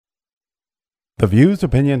The views,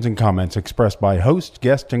 opinions, and comments expressed by hosts,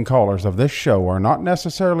 guests, and callers of this show are not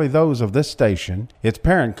necessarily those of this station, its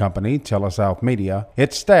parent company, Telesouth Media,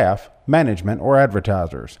 its staff, management, or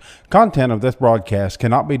advertisers. Content of this broadcast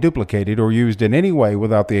cannot be duplicated or used in any way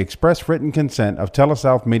without the express written consent of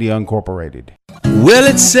Telesouth Media Incorporated. Well,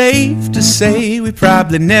 it's safe to say we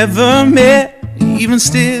probably never met. Even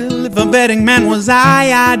still, if a betting man was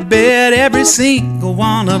I'd bet every single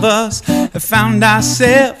one of us have found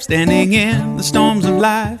ourselves standing in the storms of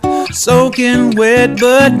life, soaking wet,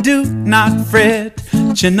 but do not fret.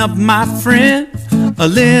 Chin up, my friend. A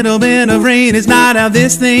little bit of rain is not how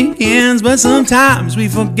this thing ends, but sometimes we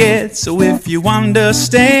forget. So if you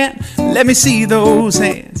understand, let me see those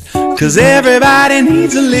hands, 'cause everybody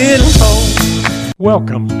needs a little hope.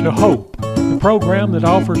 Welcome to Hope, the program that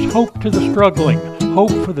offers hope to the struggling,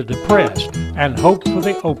 hope for the depressed, and hope for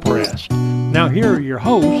the oppressed. Now here are your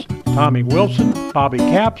hosts, Tommy Wilson, Bobby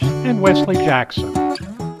Capps, and Wesley Jackson.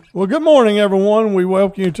 Well, good morning, everyone. We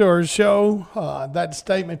welcome you to our show. That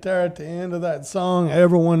statement there at the end of that song,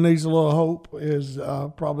 everyone needs a little hope, is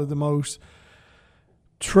probably the most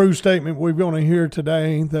true statement we're going to hear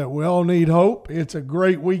today, that we all need hope. It's a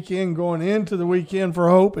great weekend going into the weekend for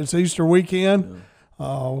hope. It's Easter weekend,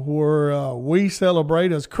 where we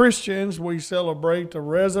celebrate, as Christians, we celebrate the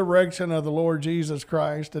resurrection of the Lord Jesus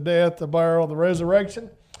Christ, the death, the burial, the resurrection.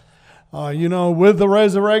 With the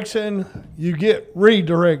resurrection, you get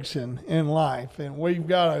redirection in life. And we've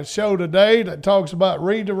got a show today that talks about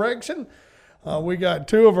redirection. We got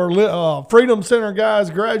two of our Freedom Center guys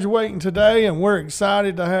graduating today, and we're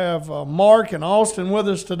excited to have Mark and Austin with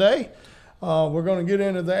us today. We're going to get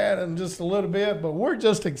into that in just a little bit, but we're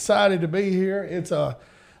just excited to be here. It's a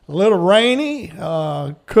little rainy,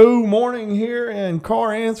 cool morning here in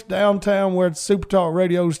Corinth, downtown, where it's SuperTalk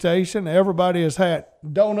radio station. Everybody has had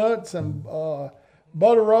donuts and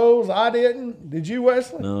butter rolls. I didn't. Did you,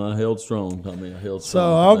 Wesley? No, I held strong, Tommy. I held So,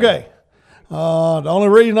 strong. okay. The only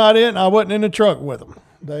reason I didn't, I wasn't in the truck with them.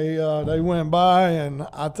 They went by, and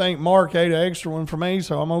I think Mark ate an extra one for me,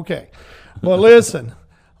 so I'm okay. But listen,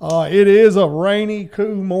 it is a rainy,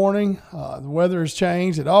 cool morning. The weather has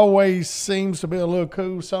changed. It always seems to be a little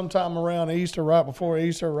cool sometime around Easter, right before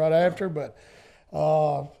Easter, right after. But,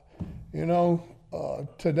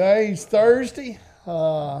 today's Thursday.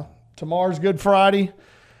 Tomorrow's Good Friday.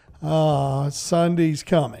 Sunday's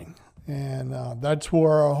coming. And that's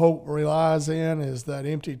where our hope relies in, is that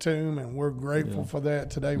empty tomb. And we're grateful for that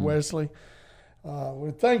today, Wesley.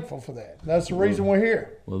 We're thankful for that. That's the reason we're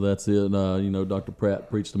here. Well, that's it. Dr. Pratt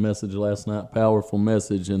preached a message last night, powerful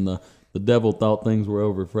message, and the devil thought things were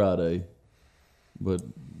over Friday, but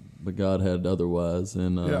God had otherwise.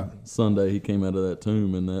 And Sunday he came out of that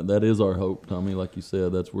tomb, and that is our hope, Tommy. Like you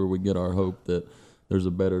said, that's where we get our hope, that there's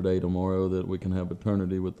a better day tomorrow, that we can have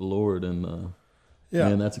eternity with the Lord. And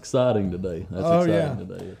and that's exciting today.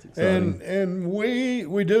 It's exciting. And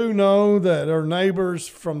we do know that our neighbors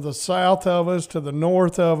from the south of us to the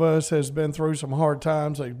north of us has been through some hard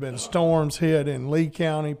times. There's been storms hit in Lee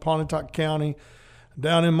County, Pontotoc County,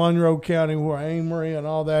 down in Monroe County where Amory and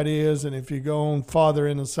all that is. And if you go on farther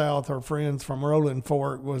in the south, our friends from Rolling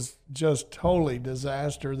Fork was just totally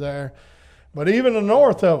disaster there. But even the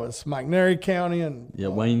north of us, McNairy County and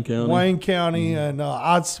Wayne County. And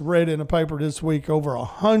I read in the paper this week over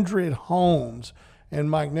 100 homes in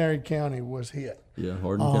McNairy County was hit. Yeah,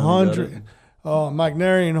 Hardin County. 100.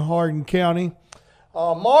 McNairy and Hardin County.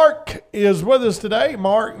 Mark is with us today.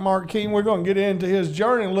 Mark King. We're going to get into his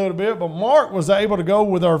journey a little bit, but Mark was able to go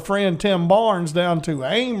with our friend Tim Barnes down to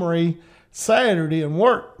Amory Saturday and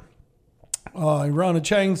work. He run a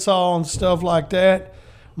chainsaw and stuff like that.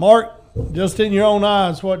 Mark, just in your own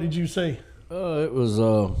eyes, what did you see? It was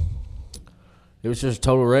just a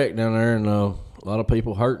total wreck down there, and a lot of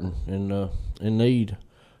people hurting and in need.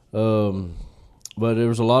 But there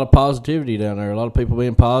was a lot of positivity down there. A lot of people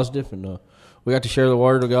being positive, and we got to share the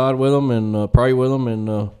word of God with them and pray with them,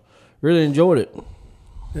 and really enjoyed it.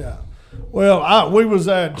 Yeah. Well, we was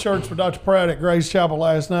at church with Dr. Pratt at Grace Chapel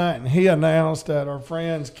last night, and he announced that our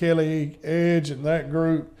friends Kelly Edge and that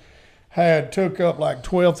group had took up like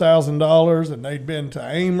 $12,000, and they'd been to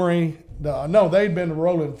Amory. They'd been to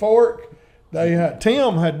Rolling Fork.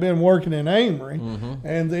 Tim had been working in Amory,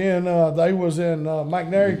 and then they was in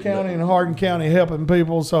McNairy County and Hardin County helping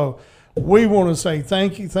people. So we want to say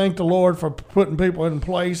thank you. Thank the Lord for putting people in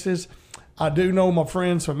places. I do know my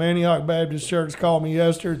friends from Antioch Baptist Church called me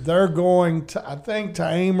yesterday. They're going to, I think, to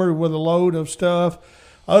Amory with a load of stuff.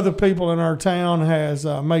 Other people in our town has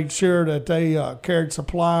made sure that they carried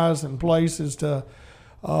supplies and places to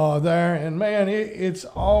there. And, man, it's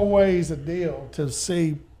always a deal to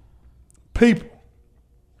see people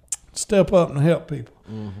step up and help people.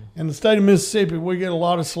 In the state of Mississippi, we get a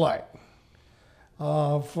lot of slack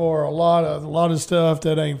for a lot of stuff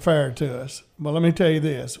that ain't fair to us. But let me tell you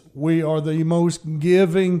this: we are the most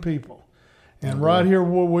giving people, and right here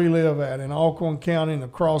where we live at in Alcorn County, in the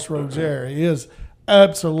Crossroads area, is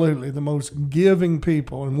absolutely the most giving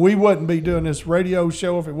people. And we wouldn't be doing this radio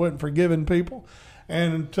show if it wasn't for giving people.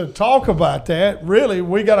 And to talk about that, really,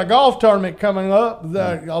 we got a golf tournament coming up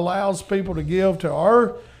that allows people to give to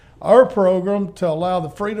our program to allow the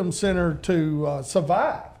Freedom Center to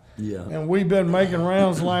survive. Yeah. And we've been making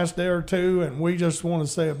rounds the last day or two, and we just want to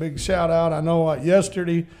say a big shout out. I know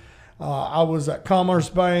yesterday I was at Commerce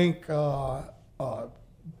Bank,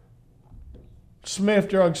 Smith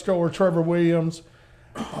Drug Store, Trevor Williams.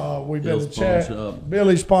 We've been to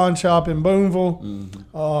Billy's Pawn Shop in Boonville.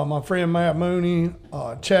 My friend Matt Mooney,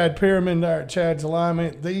 Chad Pierman there at Chad's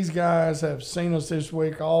Alignment. These guys have seen us this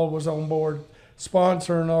week. All was on board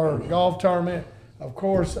sponsoring our golf tournament. Of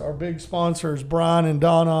course, our big sponsors, Brian and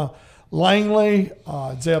Donna Langley.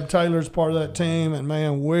 Zeb Taylor's part of that team. And,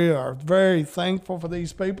 man, we are very thankful for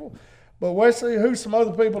these people. But, Wesley, who's some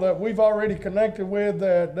other people that we've already connected with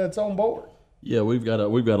that's on board? Yeah, we've got a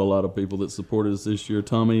lot of people that supported us this year,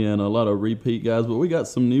 Tommy, and a lot of repeat guys. But we got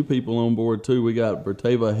some new people on board, too. We got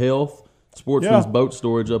Bertava Health, Sportsman's Boat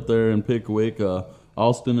Storage up there in Pickwick.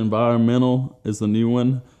 Austin Environmental is the new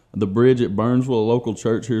one. The Bridge at Burnsville, a local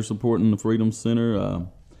church here supporting the Freedom Center.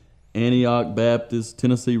 Antioch Baptist,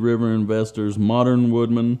 Tennessee River Investors, Modern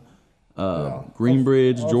Woodman,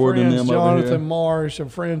 Greenbridge, Jordan, them Jonathan over here. Jonathan Marsh, a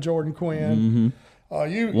friend Jordan Quinn.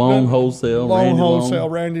 Long Wholesale,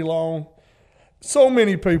 Randy Long. So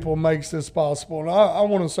many people makes this possible, and I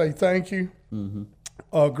want to say thank you.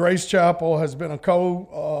 Grace Chapel has been a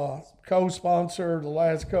co-sponsor the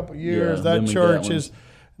last couple of years. Yeah, that church is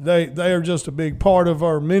they are just a big part of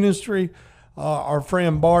our ministry. Our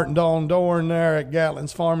friend Bart and Dawn Dorn there at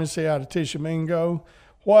Gatlin's Pharmacy out of Tishomingo.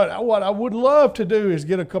 What I would love to do is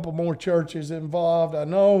get a couple more churches involved. I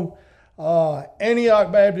know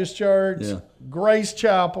Antioch Baptist Church, Grace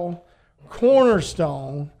Chapel,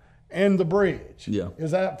 Cornerstone, and the Bridge. Yeah.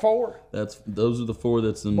 Is that 4? Those are the 4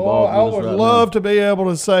 that's involved Boy, with us I would right love now. to be able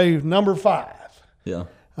to say number 5. Yeah.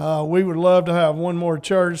 We would love to have one more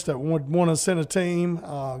church that would want to send a team,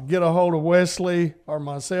 get a hold of Wesley or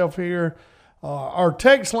myself here. Our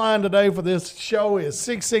text line today for this show is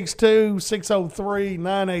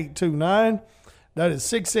 662-603-9829. That is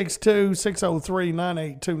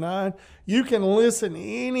 662-603-9829. You can listen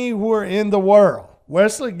anywhere in the world.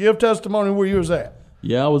 Wesley, give testimony where you was at.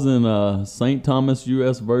 Yeah, I was in St. Thomas,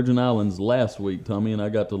 U.S. Virgin Islands last week, Tommy, and I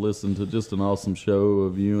got to listen to just an awesome show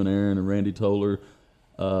of you and Aaron and Randy Toller.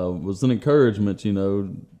 Was an encouragement,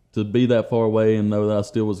 to be that far away and know that I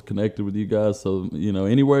still was connected with you guys. So,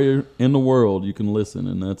 anywhere you're in the world, you can listen,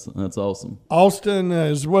 and that's awesome. Austin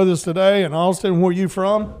is with us today. And Austin, where you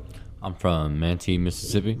from? I'm from Manatee,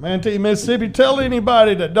 Mississippi. Manatee, Mississippi. Tell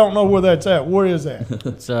anybody that don't know where that's at. Where is that?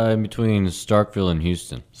 It's in between Starkville and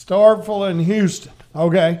Houston. Starkville and Houston.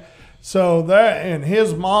 Okay. So that, and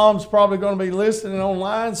his mom's probably going to be listening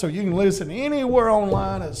online, so you can listen anywhere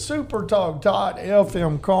online at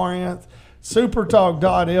SuperTalk.fm Corinth,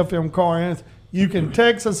 SuperTalk.fm Corinth. You can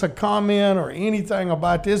text us a comment or anything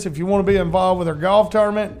about this. If you want to be involved with our golf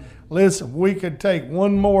tournament, listen, we could take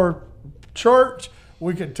one more church.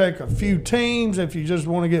 We could take a few teams if you just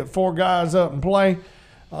want to get 4 guys up and play.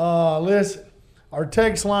 Listen, our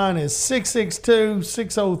text line is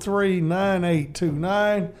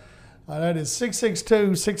 662-603-9829. That is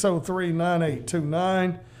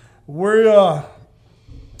 662-603-9829. We're,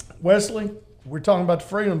 Wesley, we're talking about the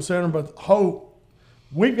Freedom Center, but hope,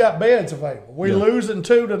 we've got beds available. We're losing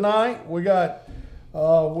 2 tonight. We've had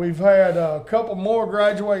a couple more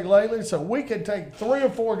graduate lately, so we could take 3 or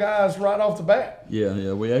 4 guys right off the bat.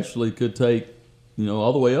 Yeah, we actually could take,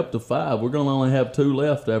 all the way up to 5. We're going to only have 2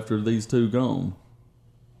 left after these 2 gone.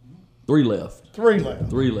 3 left. 3 left.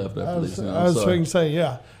 3 left after these. I was going to say,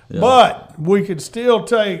 yeah. But we could still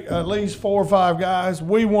take at least 4 or 5 guys.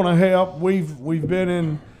 We want to help. We've been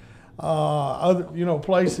in other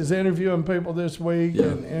places interviewing people this week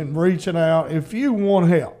and reaching out. If you want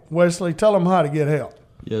help, Wesley, tell them how to get help.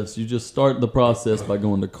 Yes, you just start the process by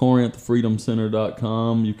going to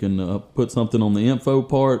CorinthFreedomCenter.com. You can put something on the info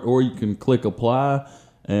part, or you can click apply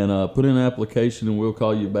and put in an application, and we'll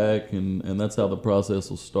call you back, and that's how the process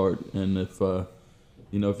will start. And if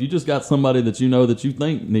if you just got somebody that that you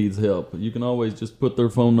think needs help, you can always just put their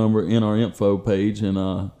phone number in our info page, and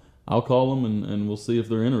I'll call them, and we'll see if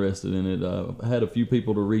they're interested in it. I had a few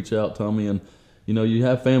people to reach out, Tommy, and you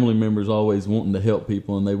have family members always wanting to help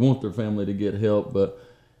people, and they want their family to get help, but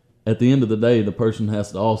at the end of the day, the person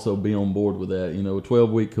has to also be on board with that. You know, a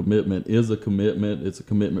 12-week commitment is a commitment. It's a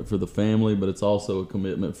commitment for the family, but it's also a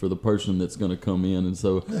commitment for the person that's going to come in. And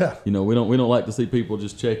so, you know, we don't like to see people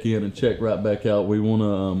just check in and check right back out. We want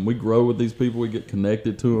to we grow with these people. We get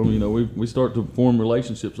connected to them. You know, we start to form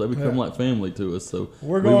relationships. They become like family to us. So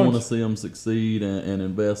we want to see them succeed and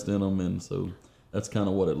invest in them. And so that's kind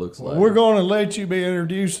of what it looks like. We're going to let you be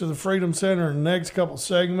introduced to the Freedom Center in the next couple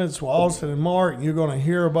segments with Austin and Mark, and you're going to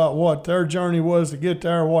hear about what their journey was to get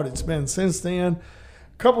there, what it's been since then.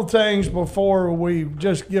 A couple things before we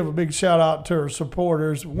just give a big shout out to our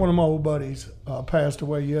supporters. One of my old buddies passed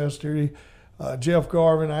away yesterday, Jeff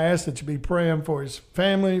Garvin. I asked that you be praying for his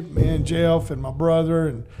family, me and Jeff and my brother,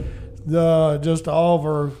 and just all of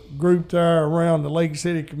our group there around the Lake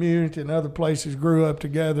City community and other places grew up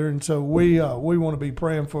together, and so we want to be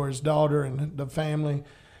praying for his daughter and the family.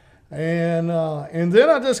 And then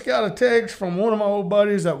I just got a text from one of my old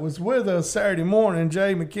buddies that was with us Saturday morning,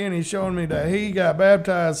 Jay McKinney, showing me that he got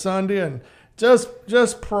baptized Sunday, and just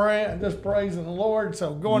praising the Lord.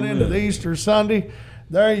 So going into the Easter Sunday,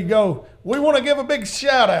 there you go. We want to give a big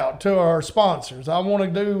shout out to our sponsors. I want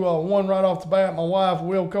to do one right off the bat. My wife,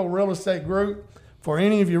 Wilco Real Estate Group, for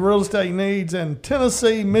any of your real estate needs in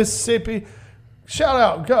Tennessee, Mississippi. Shout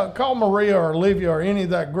out, call Maria or Olivia or any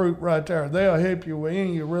of that group right there. They'll help you with any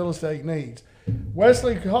of your real estate needs.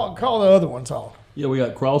 Wesley, call the other ones off. Yeah, we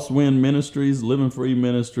got Crosswind Ministries, Living Free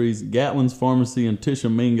Ministries, Gatlin's Pharmacy in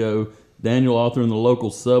Tishomingo, Daniel Arthur in the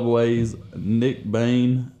local subways, Nick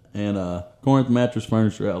Bain, and Corinth Mattress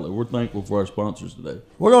Furniture Outlet. We're thankful for our sponsors today.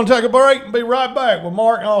 We're going to take a break and be right back with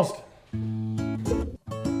Mark and Austin.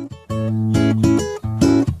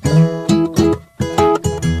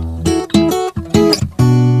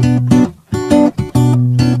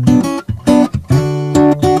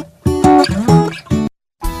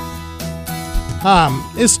 Hi,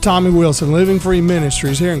 it's Tommy Wilson, Living Free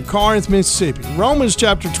Ministries here in Corinth, Mississippi. Romans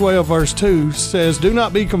chapter 12, verse 2 says, "Do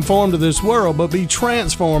not be conformed to this world, but be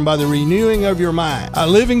transformed by the renewing of your mind." At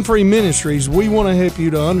Living Free Ministries, we want to help you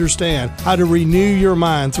to understand how to renew your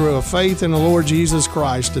mind through a faith in the Lord Jesus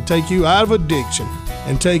Christ to take you out of addiction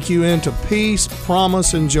and take you into peace,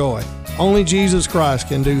 promise, and joy. Only Jesus Christ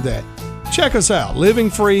can do that. Check us out,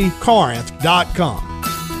 livingfreecorinth.com.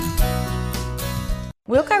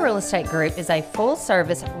 Wilco Real Estate Group is a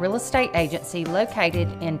full-service real estate agency located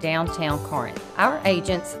in downtown Corinth. Our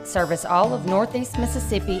agents service all of Northeast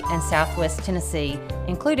Mississippi and Southwest Tennessee,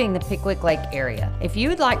 including the Pickwick Lake area. If you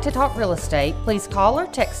would like to talk real estate, please call or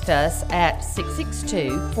text us at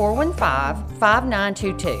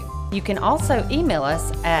 662-415-5922. You can also email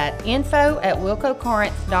us at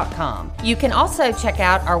info@wilcocorinth.com. You can also check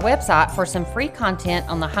out our website for some free content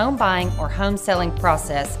on the home buying or home selling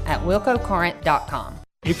process at wilcocorinth.com.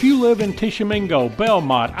 If you live in Tishomingo,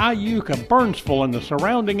 Belmont, Iuka, Burnsville, and the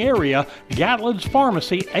surrounding area, Gatlin's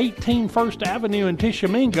Pharmacy, 18 First Avenue in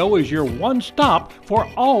Tishomingo is your one stop for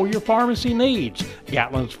all your pharmacy needs.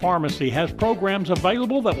 Gatlin's Pharmacy has programs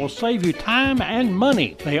available that will save you time and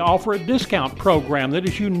money. They offer a discount program that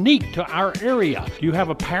is unique to our area. Do you have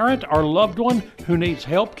a parent or loved one who needs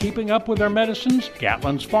help keeping up with their medicines?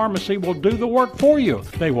 Gatlin's Pharmacy will do the work for you.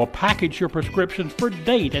 They will package your prescriptions for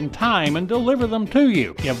date and time and deliver them to you.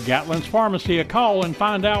 Give Gatlin's Pharmacy a call and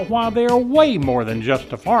find out why they are way more than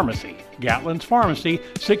just a pharmacy. Gatlin's Pharmacy,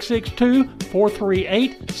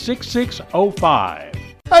 662-438-6605.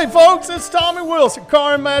 Hey folks, it's Tommy Wilson,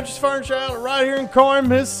 Corinth Mattress Furniture Outlet right here in Corinth,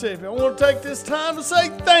 Mississippi. I want to take this time to say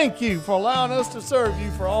thank you for allowing us to serve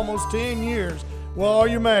you for almost 10 years with all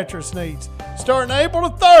your mattress needs. Starting April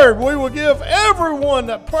the 3rd, we will give everyone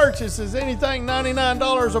that purchases anything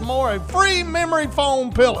 $99 or more a free memory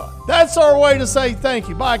foam pillow. That's our way to say thank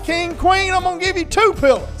you. Buy King, Queen, I'm going to give you 2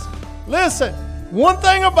 pillows. Listen, one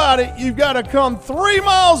thing about it, you've got to come 3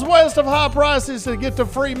 miles west of High Prices to get the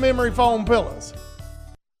free memory foam pillows.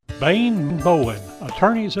 Bain & Bowen,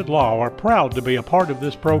 attorneys at law, are proud to be a part of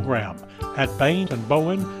this program. At Bain &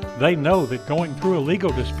 Bowen, they know that going through a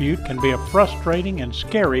legal dispute can be a frustrating and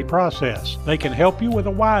scary process. They can help you with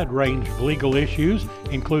a wide range of legal issues,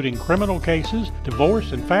 including criminal cases,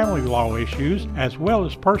 divorce and family law issues, as well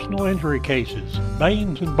as personal injury cases.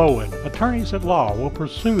 Bain & Bowen, attorneys at law, will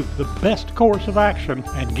pursue the best course of action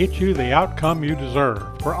and get you the outcome you deserve.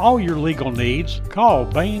 For all your legal needs, call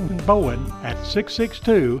Bain & Bowen at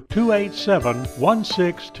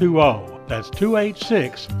 662-287-1620. That's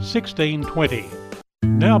 286-1620.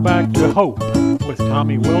 Now back to Hope with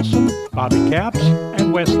Tommy Wilson, Bobby Capps,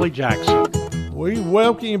 and Wesley Jackson. We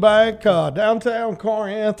welcome you back, downtown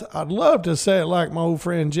Corinth. I'd love to say it like my old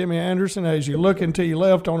friend Jimmy Anderson. As you're looking to your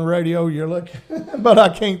left on the radio, you're looking, but I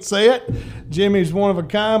can't say it. Jimmy's one of a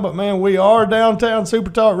kind, but man, we are downtown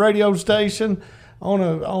SuperTalk radio station on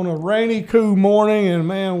a rainy, cool morning, and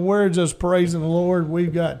man, we're just praising the Lord.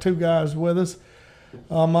 We've got two guys with us.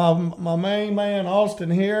 My main man, Austin,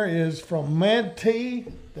 here is from Manatee.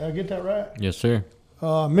 Did I get that right? Yes, sir.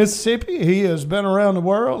 Mississippi. He has been around the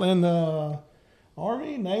world in the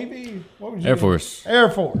Army, Navy, what was Air Force. Air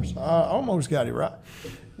Force. I almost got it right.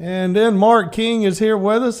 And then Mark King is here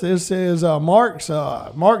with us. This is Mark's.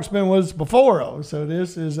 Mark's been with us before, so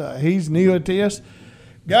this is he's new at this.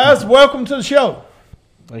 Guys, welcome to the show.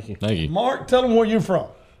 Thank you. Thank you. Mark, tell them where you're from.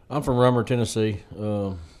 I'm from Rummer, Tennessee.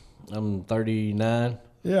 I'm 39.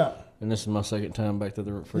 Yeah. And this is my second time back to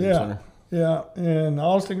the Freedom Center. Yeah. And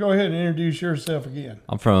Austin, go ahead and introduce yourself again.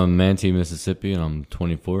 I'm from Manatee, Mississippi, and I'm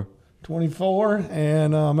 24. 24.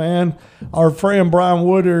 And, man, our friend Brian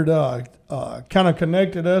Woodard kind of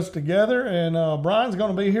connected us together. And Brian's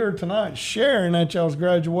going to be here tonight sharing at y'all's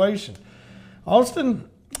graduation. Austin,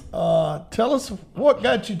 tell us what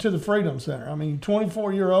got you to the Freedom Center. I mean,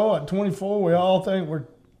 24-year-old. At 24, we all think we're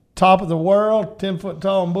top of the world, 10 foot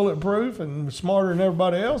tall and bulletproof, and smarter than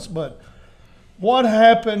everybody else. But what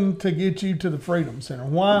happened to get you to the Freedom Center?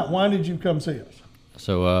 Why did you come see us?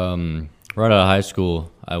 So, right out of high school,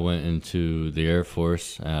 I went into the Air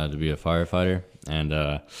Force to be a firefighter,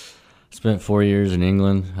 and spent 4 years in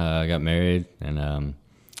England. I got married, and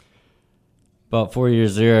about 4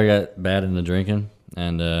 years there, I got bad into drinking,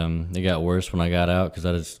 and it got worse when I got out because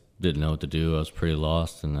I just didn't know what to do. I was pretty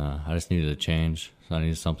lost, and I just needed a change. So I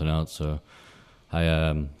needed something else. So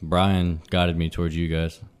Brian guided me towards you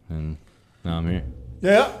guys, and now I'm here.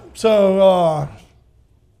 Yeah. So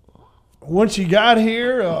once you got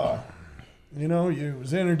here, you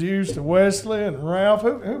was introduced to Wesley and Ralph.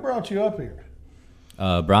 Who brought you up here?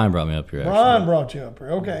 Brian brought me up here, actually. Brian brought you up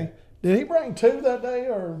here. Okay. Did he bring two that day,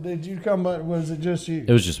 or did you come back? Was it just you?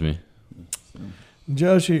 It was just me.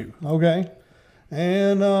 Just you. Okay.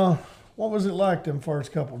 And what was it like them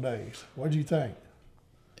first couple of days? What did you think?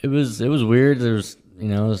 It was weird. There was,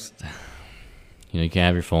 you can't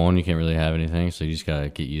have your phone. You can't really have anything. So you just gotta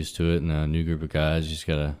get used to it. And a new group of guys, you just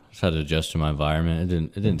had to adjust to my environment.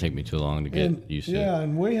 It didn't take me too long to get used to it. Yeah,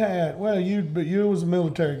 and we had you was a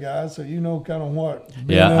military guy, so you know kind of what.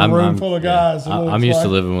 Yeah, I'm a room full of guys. I'm used to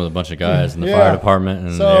living with a bunch of guys in the fire department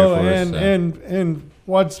and the Air Force. And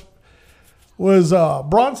was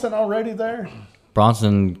Bronson already there?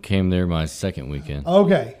 Bronson came there my second weekend.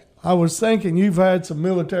 Okay. I was thinking you've had some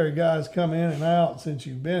military guys come in and out since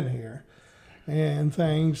you've been here and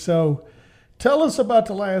things. So tell us about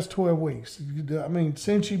the last 12 weeks. I mean,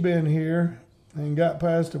 since you've been here and got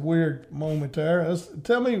past a weird moment there,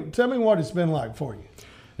 tell me what it's been like for you.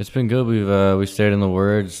 It's been good. We stayed in the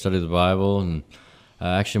Word, studied the Bible, and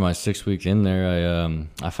actually my 6 weeks in there,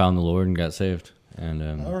 I found the Lord and got saved.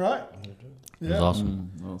 And all right. It was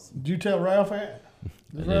awesome. Did you tell Ralph that?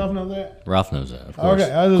 Does Ralph know that? Ralph knows that, of course.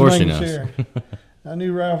 Okay, I was of course just he making knows. sure. I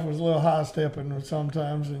knew Ralph was a little high-stepping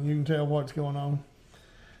sometimes, and you can tell what's going on.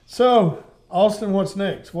 So, Austin, what's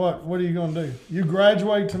next? What are you going to do? You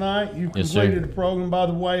graduate tonight. You completed the program, by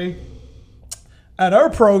the way. At our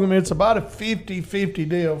program, it's about a 50-50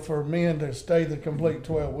 deal for men to stay the complete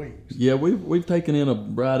 12 weeks. Yeah, we've taken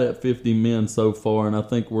in right at 50 men so far, and I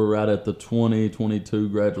think we're right at the 2022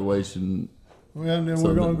 graduation. Well, and then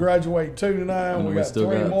we're going to graduate 2 tonight, and we got 3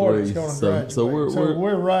 more that's going to graduate. So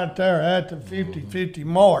we're right there at the 50-50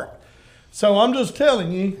 mark. So I'm just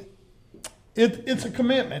telling you, it's a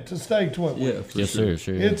commitment to stay 12 weeks. Yes, sir.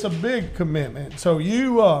 Sure. It's a big commitment. So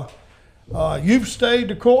you've stayed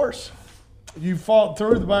the course. You fought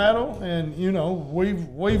through the battle, and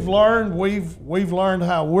we've learned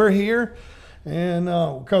how we're here, and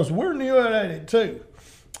because we're new at it too.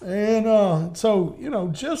 And so,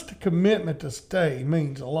 just a commitment to stay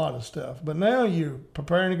means a lot of stuff. But now you're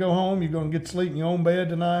preparing to go home. You're going to get to sleep in your own bed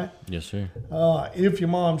tonight. Yes, sir. If your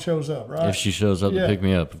mom shows up, right? If she shows up to pick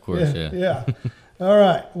me up, of course, Yeah. All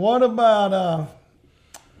right. What about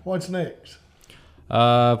what's next?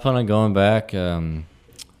 I plan on going back. I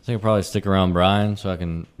think I'll probably stick around Brian so I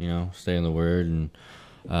can, stay in the Word and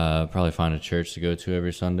probably find a church to go to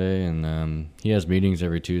every Sunday. And he has meetings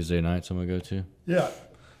every Tuesday night, so I'm going to go to. Yeah.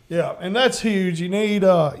 Yeah, and that's huge. You need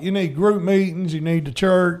group meetings. You need the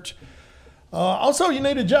church. Also, you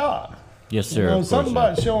need a job. Yes, sir. Something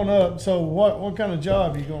about showing up. So, what kind of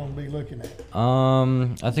job are you going to be looking at?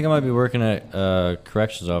 I think I might be working at a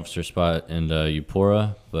corrections officer spot in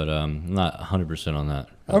Eupora, but I'm not 100% on that.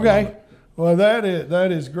 Okay. Well,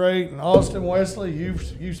 that is great. And Austin, Wesley,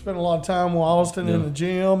 you've spent a lot of time with Austin in the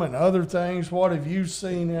gym and other things. What have you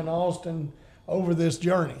seen in Austin over this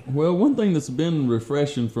journey? Well, one thing that's been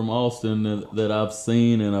refreshing from Austin that I've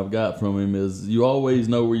seen and I've got from him is you always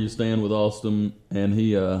know where you stand with Austin, and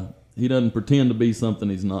he doesn't pretend to be something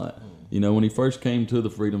he's not. You know, when he first came to the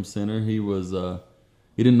Freedom Center, he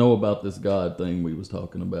didn't know about this God thing we was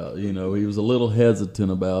talking about. You know, he was a little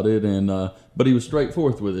hesitant about it, and but he was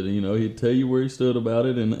straightforth with it. You know, he'd tell you where he stood about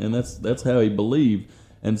it, and that's how he believed.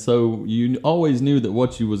 And so you always knew that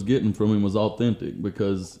what you was getting from him was authentic,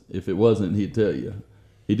 because if it wasn't, he'd tell you.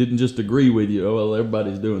 He didn't just agree with you, oh, well,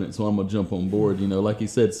 everybody's doing it, so I'm going to jump on board. You know, like he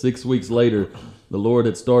said, 6 weeks later, the Lord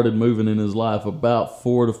had started moving in his life. About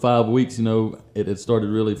 4 to 5 weeks, you know, it had started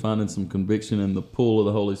really finding some conviction and the pull of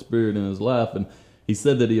the Holy Spirit in his life. And he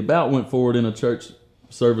said that he about went forward in a church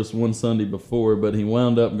service one Sunday before, but he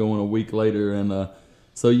wound up going a week later. And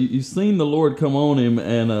so you've seen the Lord come on him,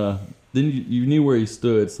 and then you knew where he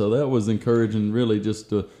stood. So that was encouraging, really,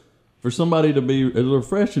 just for somebody to be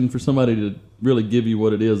refreshing, for somebody to really give you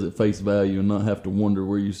what it is at face value and not have to wonder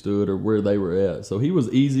where you stood or where they were at. So he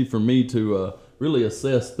was easy for me to really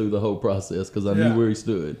assess through the whole process, because I knew where he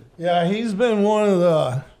stood. Yeah, he's been one of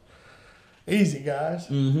the easy guys.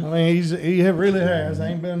 Mm-hmm. I mean, he really has.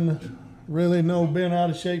 Ain't been really been out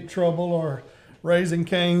of shape trouble or raising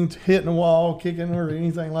canes, hitting the wall, kicking or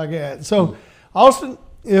anything like that. So, Austin,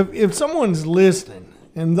 if someone's listening,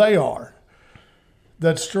 and they are,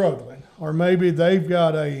 that's struggling, or maybe they've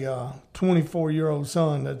got a 24-year-old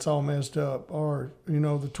son that's all messed up, or, you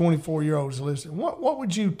know, the 24-year-old's listening, what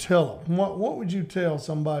would you tell them? What would you tell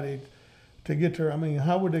somebody to get their, I mean,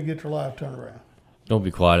 how would they get their life turned around? Don't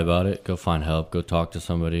be quiet about it. Go find help. Go talk to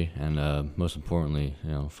somebody, and most importantly,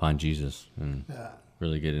 you know, find Jesus and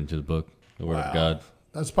really get into the book, the Word of God.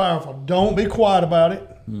 That's powerful. Don't be quiet about it.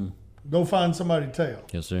 Go find somebody to tell.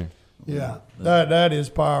 Yes, sir. Yeah, that is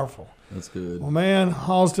powerful. That's good. Well, man,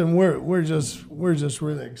 Austin, we're just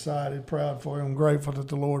really excited, proud for you. I'm grateful that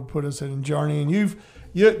the Lord put us in a journey. And you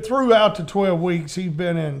throughout the 12 weeks, you've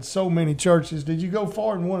been in so many churches. Did you go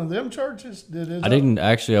forward in one of them churches? I didn't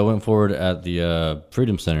actually. I went forward at the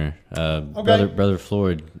Freedom Center. Okay. Brother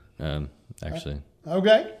Floyd, actually.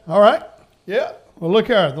 Okay. All right. Yeah. Well, look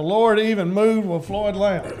here. The Lord even moved with Floyd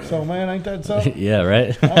Lamb. So, man, ain't that something? Yeah,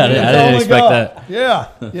 right? I didn't expect that.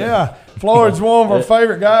 Yeah. Floyd's one of our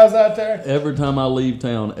favorite guys out there. Every time I leave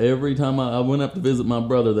town, I went up to visit my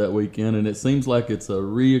brother that weekend, and it seems like it's a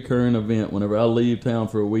reoccurring event. Whenever I leave town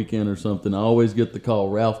for a weekend or something, I always get the call.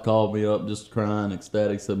 Ralph called me up just crying,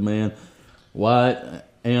 ecstatic, said, man, Wyatt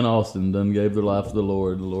and Austin done gave their life to the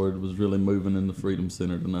Lord. The Lord was really moving in the Freedom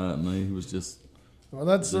Center tonight, and he was just... Well,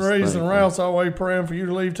 that's the reason Ralph's always praying for you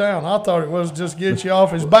to leave town. I thought it was just get you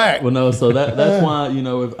off his back. Well, no, so that's why, you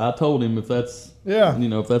know, if I told him if that's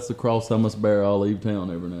the cross I must bear, I'll leave town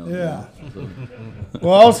every now and then. So.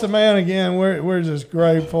 Well, Austin, man, again, we're just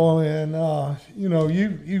grateful, and you know,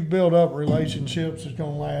 you've built up relationships that's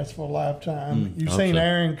gonna last for a lifetime. You've seen so.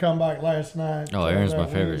 Aaron come back last night. Oh, Aaron's my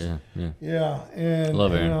favorite. Yeah, and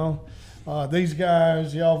love Aaron. You know, these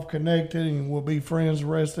guys, y'all have connected and will be friends the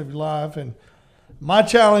rest of your life, and. My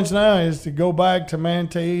challenge now is to go back to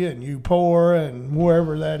Manti and Upor and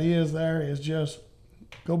wherever that is there, is just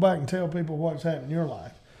go back and tell people what's happened in your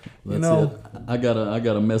life. That's it. I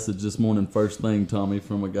got a message this morning, first thing, Tommy,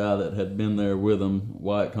 from a guy that had been there with him,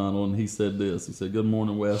 Wyatt Connell, and he said this. He said, good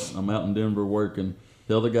morning, Wes. I'm out in Denver working.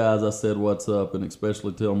 Tell the guys I said what's up, and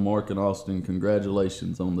especially tell Mark and Austin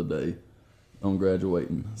congratulations on the day on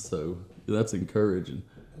graduating. So that's encouraging.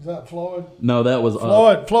 Is that Floyd? No, that was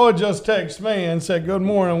Floyd. Floyd just texted me and said, good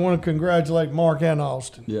morning. I want to congratulate Mark and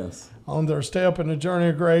Austin. Yes. On their step in the journey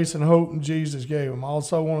of grace and hope Jesus gave them. I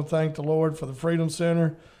also want to thank the Lord for the Freedom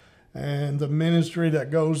Center and the ministry that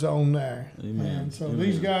goes on there. Amen. And so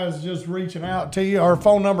these guys just reaching out to you. Our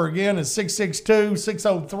phone number again is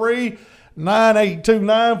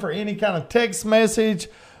 662-603-9829 for any kind of text message.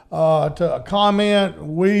 To a comment,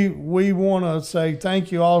 we want to say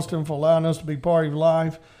thank you, Austin, for allowing us to be part of your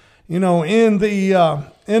life. You know, in the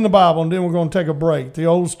Bible, and then we're going to take a break. The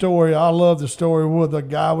old story, I love the story where the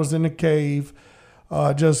guy was in the cave,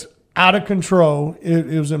 just out of control. It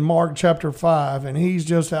was in Mark chapter 5, and he's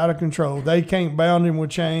just out of control. They can't bound him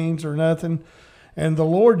with chains or nothing. And the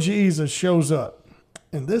Lord Jesus shows up,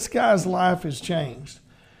 and this guy's life is changed.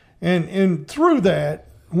 And through that,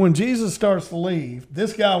 when Jesus starts to leave,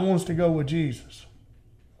 this guy wants to go with Jesus.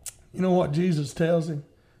 You know what Jesus tells him?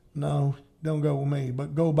 No, don't go with me,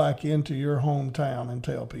 but go back into your hometown and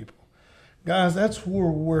tell people. Guys, that's where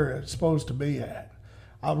we're supposed to be at.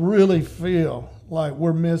 I really feel like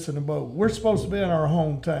we're missing a boat. We're supposed to be in our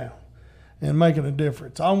hometown. and making a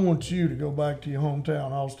difference. I want you to go back to your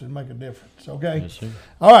hometown, Austin, and make a difference, okay? Yes, sir.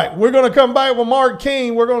 All right, we're going to come back with Mark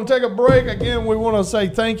King. We're going to take a break. Again, we want to say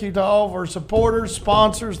thank you to all of our supporters,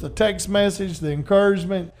 sponsors, the text message, the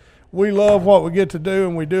encouragement. We love what we get to do,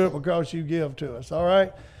 and we do it because you give to us, all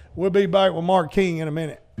right? We'll be back with Mark King in a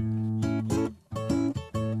minute.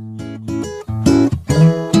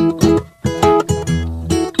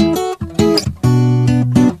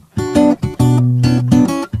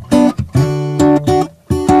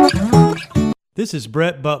 This is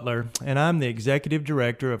Brett Butler, and I'm the Executive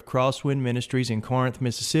Director of Crosswind Ministries in Corinth,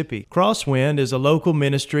 Mississippi. Crosswind is a local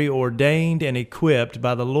ministry ordained and equipped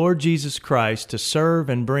by the Lord Jesus Christ to serve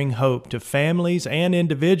and bring hope to families and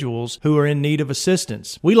individuals who are in need of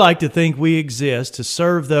assistance. We like to think we exist to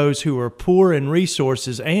serve those who are poor in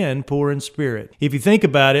resources and poor in spirit. If you think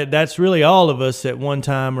about it, that's really all of us at one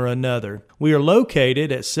time or another. We are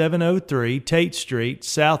located at 703 Tate Street,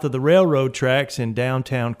 south of the railroad tracks in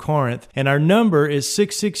downtown Corinth, and our number is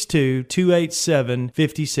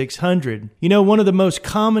 662-287-5600. You know, one of the most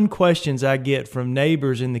common questions I get from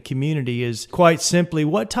neighbors in the community is quite simply,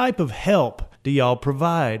 what type of help do y'all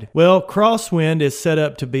provide? Well, Crosswind is set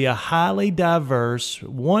up to be a highly diverse,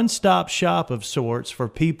 one-stop shop of sorts for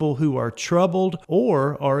people who are troubled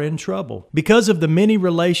or are in trouble. Because of the many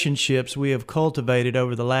relationships we have cultivated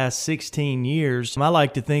over the last 16 years, I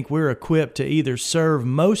like to think we're equipped to either serve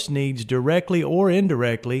most needs directly or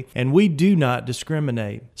indirectly, and we do not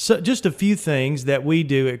discriminate. So just a few things that we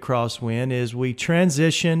do at Crosswind is we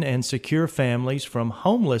transition and secure families from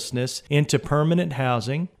homelessness into permanent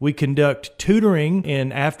housing. We conduct tutoring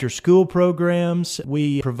in after-school programs.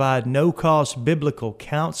 We provide no-cost biblical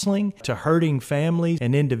counseling to hurting families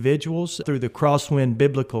and individuals through the Crosswind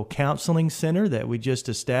Biblical Counseling Center that we just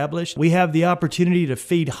established. We have the opportunity to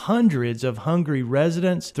feed hundreds of hungry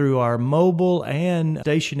residents through our mobile and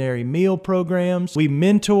stationary meal programs. We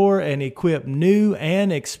mentor and equip new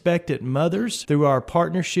and expectant mothers through our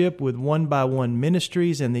partnership with 1x1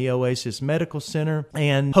 Ministries and the Oasis Medical Center,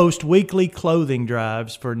 and host weekly clothing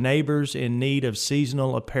drives for neighbors in need of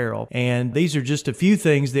seasonal apparel. And these are just a few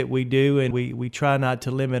things that we do, and we try not to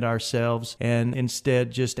limit ourselves and instead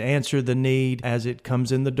just answer the need as it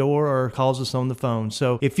comes in the door or calls us on the phone.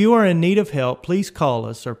 So if you are in need of help, please call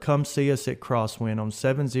us or come see us at Crosswind on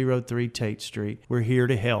 703 Tate Street. We're here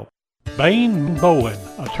to help. Bain & Bowen,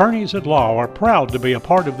 attorneys at law, are proud to be a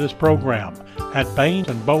part of this program. At Bain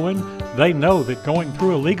 & Bowen, they know that going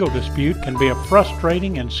through a legal dispute can be a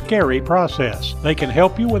frustrating and scary process. They can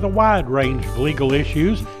help you with a wide range of legal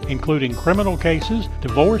issues, including criminal cases,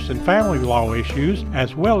 divorce and family law issues,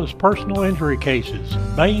 as well as personal injury cases.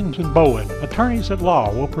 Bain & Bowen, attorneys at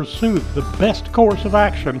law, will pursue the best course of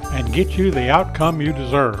action and get you the outcome you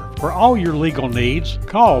deserve. For all your legal needs,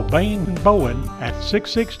 call Bain & Bowen at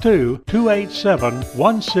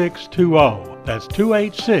 662-287-1620. That's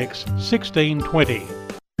 286-1620.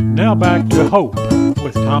 Now back to Hope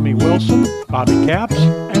with Tommy Wilson, Bobby Capps,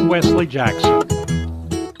 and Wesley Jackson.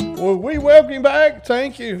 Well, we welcome you back.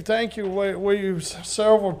 Thank you. We use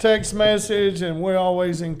several text messages, and we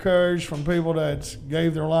always encourage from people that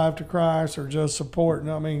gave their life to Christ or just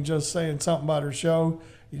supporting. I mean, just saying something about our show.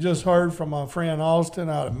 You just heard from my friend Austin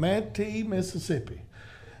out of Manatee, Mississippi.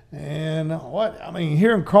 And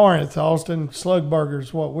here in Corinth, Austin, slug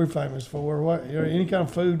burgers, what we're famous for. What, any kind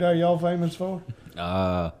of food there y'all famous for?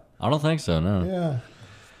 I don't think so, no. Yeah.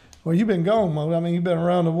 Well, you've been gone, Mo. I mean, you've been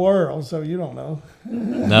around the world, so you don't know.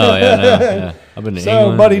 No. I've been to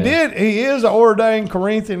England. But he is an ordained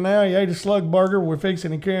Corinthian now. He ate a slug burger. We're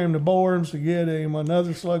fixing to carry him to Borham's to get him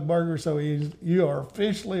another slug burger. So you are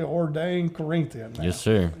officially ordained Corinthian now. Yes,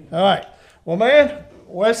 sir. All right. Well, man,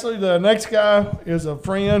 Wesley, the next guy is a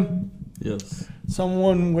friend. Yes.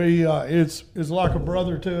 Someone is like a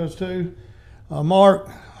brother to us too. Mark,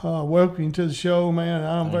 welcome you to the show, man.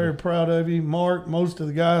 I'm very proud of you. Mark, most of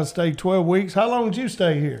the guys stay 12 weeks. How long did you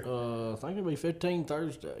stay here? I think it'll be 15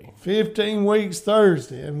 Thursday. 15 weeks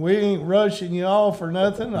Thursday, and we ain't rushing you off or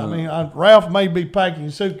nothing. I mean, Ralph may be packing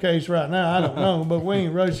a suitcase right now. I don't know, but we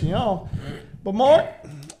ain't rushing you off. But Mark,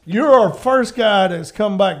 you're our first guy that's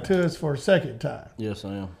come back to us for a second time. Yes,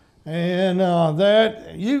 I am. And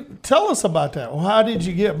you tell us about that. Well, how did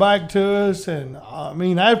you get back to us? And I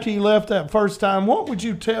mean, after you left that first time, what would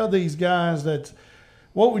you tell these guys?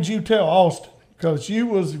 What would you tell Austin? Because you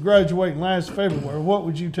was graduating last February. What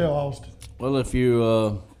would you tell Austin? Well, if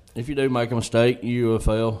you do make a mistake, you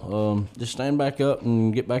fail. Just stand back up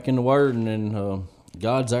and get back in the Word, and then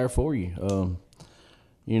God's there for you.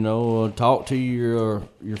 Talk to your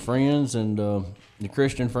friends and your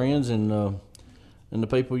Christian friends and the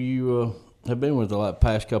people you have been with the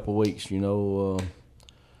past couple of weeks.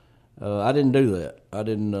 I didn't do that. I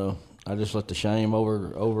didn't. I just let the shame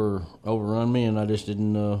overrun me, and I just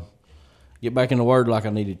didn't get back in the Word like I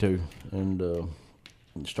needed to, and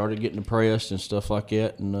started getting depressed and stuff like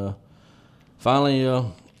that. And finally,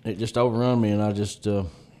 it just overrun me, and I just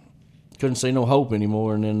couldn't see no hope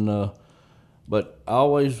anymore. And then, but I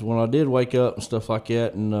always, when I did wake up and stuff like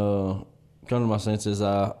that, and come to my senses,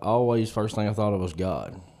 I always first thing I thought of was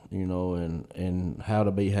God, you know, and how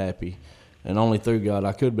to be happy, and only through God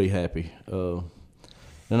I could be happy.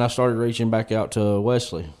 Then I started reaching back out to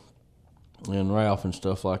Wesley and Ralph and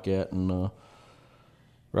stuff like that, and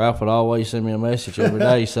Ralph would always send me a message every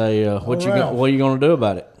day, say, what are you going to do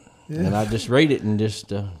about it? Yeah. And I just read it and just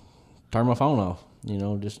turn my phone off, you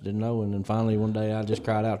know, just didn't know. And then finally one day I just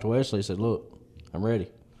cried out to Wesley and said, look, I'm ready.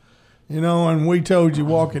 You know, and we told you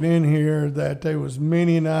walking in here that there was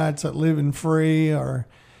many nights at Living Free, or,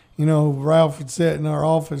 you know, Ralph would sit in our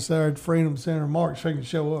office there at Freedom Center. Mark's going to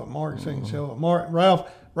show up. Mark's going to show up.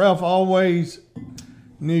 Ralph always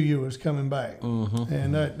knew you was coming back,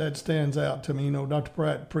 and that stands out to me. You know, Dr.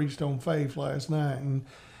 Pratt preached on faith last night, and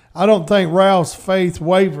I don't think Ralph's faith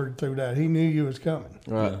wavered through that. He knew you was coming.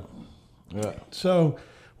 Right. Yeah. So,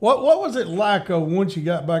 what was it like once you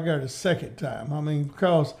got back there the second time? I mean,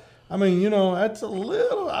 because you know, that's a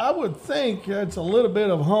little. I would think that's a little bit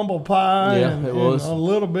of humble pie, and a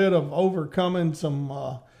little bit of overcoming some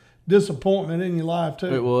disappointment in your life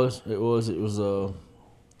too. It was. It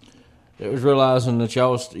was realizing that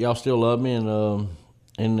y'all still love me,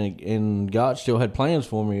 and God still had plans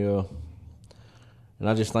for me. And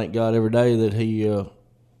I just thank God every day that He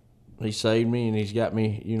saved me, and He's got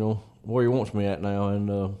me, you know, where He wants me at now.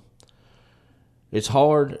 And it's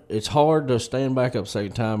hard to stand back up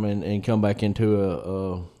second time and come back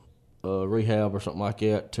into a rehab or something like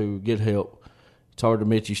that to get help. It's hard to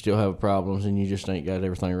admit you still have problems and you just ain't got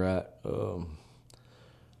everything right.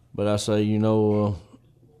 But I say, you know,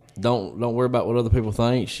 don't worry about what other people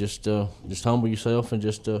think. Just humble yourself and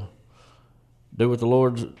just do what the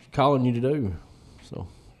Lord's calling you to do. So.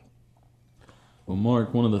 Well,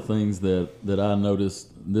 Mark, one of the things that I noticed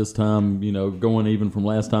this time, you know, going even from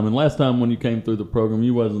last time, and last time when you came through the program,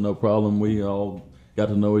 you wasn't no problem. We all got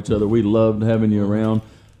to know each other. We loved having you around.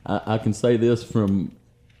 I can say this from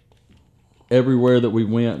everywhere that we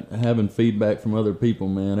went, having feedback from other people,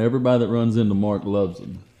 man. Everybody that runs into Mark loves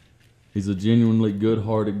him. He's a genuinely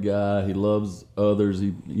good-hearted guy. He loves others.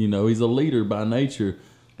 He's a leader by nature,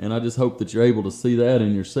 and I just hope that you're able to see that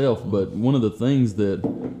in yourself. But one of the things that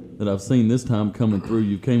I've seen this time coming through,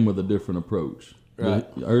 you came with a different approach. Right.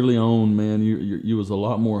 Early on, man, you was a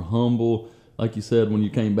lot more humble. Like you said, when you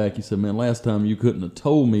came back, you said, man, last time you couldn't have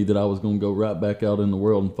told me that I was going to go right back out in the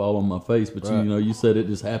world and fall on my face. But, right. you said it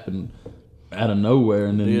just happened out of nowhere,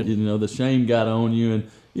 and then, the shame got on you, and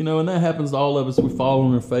that happens to all of us. We fall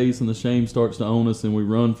on our face, and the shame starts to own us, and we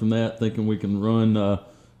run from that thinking we can run.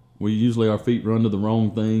 Our feet run to the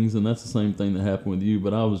wrong things, and that's the same thing that happened with you.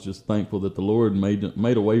 But I was just thankful that the Lord made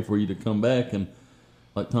a way for you to come back. And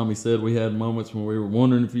like Tommy said, we had moments when we were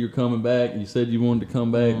wondering if you were coming back. You said you wanted to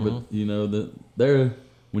come back, but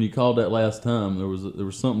when you called that last time, there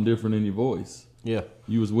was something different in your voice. Yeah,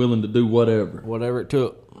 you was willing to do whatever it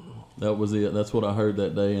took. That was it. That's what I heard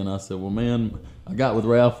that day, and I said, well, man, I got with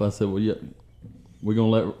Ralph. I said, well, yeah, we're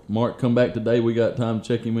going to let Mark come back today. We got time to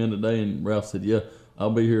check him in today. And Ralph said, yeah, I'll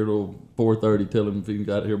be here till 4:30. Tell him if he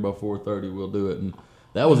got here by 4:30, we'll do it. And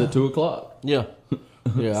that was at 2 o'clock. Yeah.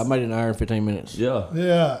 Yeah, I made it an hour and 15 minutes.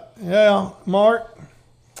 Yeah. Yeah. Mark,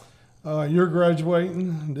 you're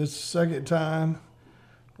graduating this second time.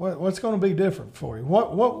 What's going to be different for you?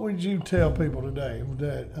 What would you tell people today?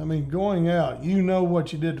 Going out,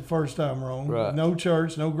 what you did the first time wrong. Right. No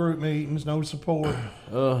church, no group meetings, no support.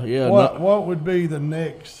 Yeah. What would be the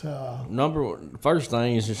next? First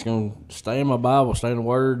thing is just going to stay in my Bible, stay in the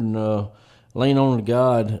Word, and lean on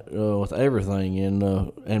God with everything,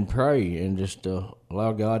 and pray, and just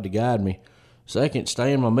allow God to guide me. Second,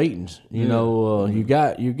 stay in my meetings. You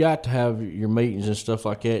got to have your meetings and stuff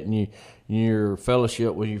like that, and your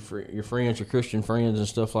fellowship with your friends, your Christian friends and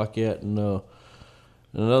stuff like that. And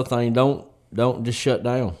another thing, don't just shut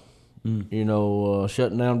down.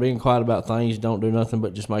 Shutting down, being quiet about things, don't do nothing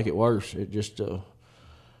but just make it worse. It just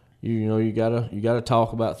you gotta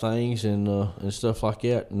talk about things and stuff like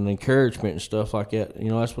that, and encouragement and stuff like that.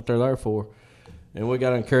 That's what they're there for, and we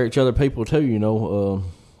gotta encourage other people too.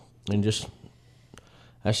 And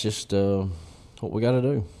that's just what we gotta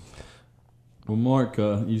do. Well, Mark,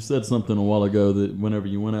 you said something a while ago that whenever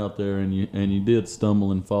you went out there and you did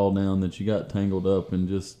stumble and fall down, that you got tangled up and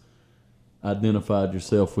just identified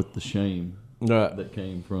yourself with the shame. that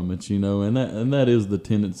came from it, and that is the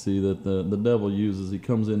tendency that the devil uses. He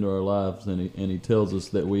comes into our lives and he tells us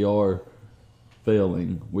that we are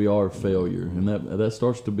failing, we are failure, and that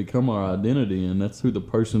starts to become our identity, and that's who the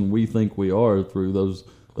person we think we are through those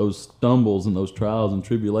stumbles and those trials and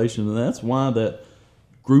tribulations. And that's why that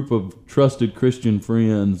group of trusted Christian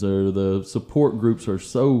friends or the support groups are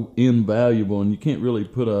so invaluable, and you can't really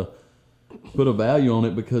put a value on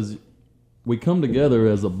it, because we come together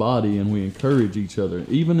as a body and we encourage each other,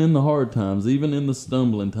 even in the hard times, even in the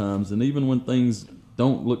stumbling times, and even when things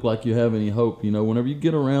don't look like you have any hope. Whenever you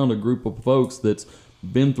get around a group of folks that's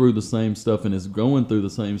been through the same stuff and is going through the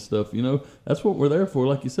same stuff, that's what we're there for.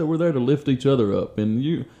 Like you said, we're there to lift each other up.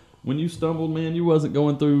 And when you stumbled, man, you wasn't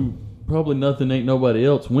going through probably nothing ain't nobody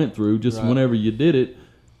else went through. Just right. Whenever you did it,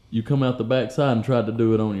 you come out the backside and tried to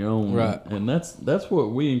do it on your own. Right. And that's what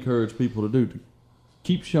we encourage people to do, to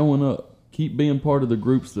keep showing up, keep being part of the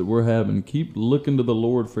groups that we're having, keep looking to the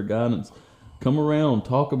Lord for guidance. Come around,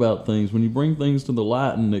 talk about things. When you bring things to the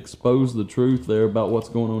light and expose the truth there about what's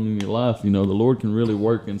going on in your life, the Lord can really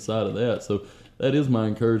work inside of that. So that is my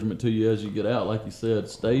encouragement to you as you get out. Like you said,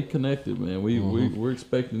 stay connected, man. We're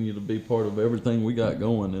expecting you to be part of everything we got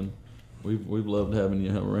going, and we've loved having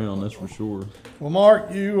you around, that's for sure. Well,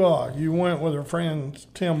 Mark, you went with our friend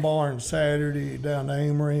Tim Barnes Saturday down to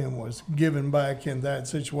Amory and was giving back in that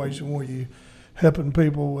situation where you helping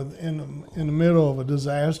people in the middle of a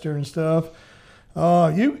disaster and stuff.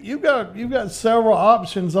 You've got several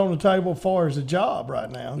options on the table as far as a job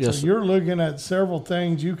right now. Yes, so you're looking at several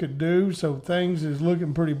things you could do. So things is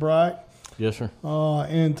looking pretty bright. Yes, sir.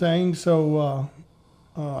 And things. So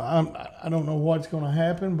I don't know what's going to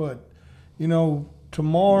happen, but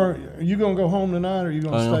tomorrow, are you going to go home tonight, or are you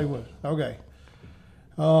going to stay with us? Okay.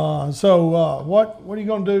 So what are you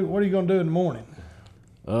going to do? What are you going to do in the morning?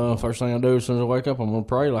 First thing I do as soon as I wake up, I'm going to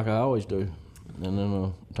pray like I always do, and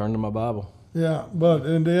then turn to my Bible. Yeah,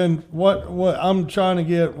 and then what I'm trying to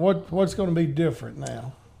get, what's going to be different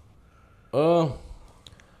now?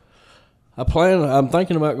 I'm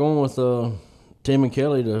thinking about going with Tim and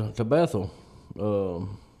Kelly to Bethel.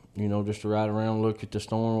 Just to ride around, look at the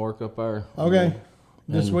storm, work up there. Okay,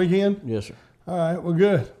 this weekend? Yes, sir. All right, well,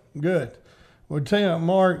 good. Well, Tim,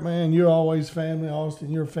 Mark, man, you're always family.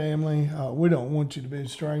 Austin, you're family. We don't want you to be a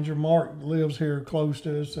stranger. Mark lives here close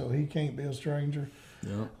to us, so he can't be a stranger.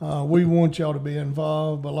 Yeah. We want y'all to be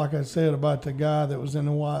involved, but like I said about the guy that was in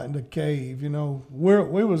the cave,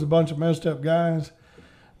 we was a bunch of messed up guys,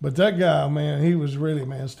 but that guy, man, he was really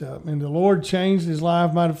messed up, and the Lord changed his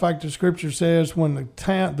life. Matter of fact, the Scripture says when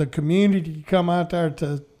the community come out there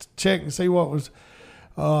to check and see what was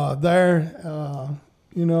there,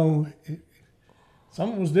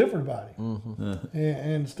 something was different about him. Mm-hmm.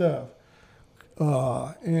 and stuff,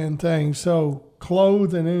 and things. So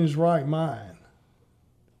clothed and in his right mind.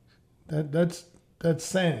 That's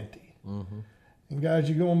sanity. Mm-hmm. And guys,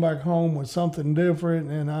 you're going back home with something different,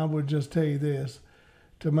 and I would just tell you this,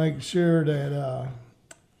 to make sure that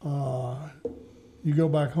you go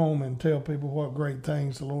back home and tell people what great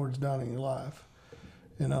things the Lord's done in your life.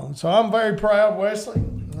 So I'm very proud, Wesley.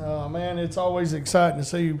 Man, it's always exciting to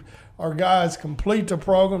see our guys complete the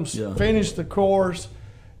programs, finish the course.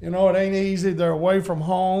 It ain't easy. They're away from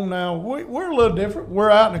home. Now, we're a little different.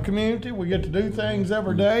 We're out in the community. We get to do things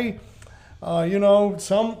every day.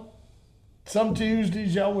 Some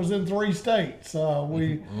Tuesdays y'all was in 3 states.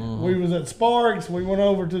 We was at Sparks. We went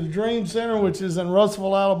over to the Dream Center, which is in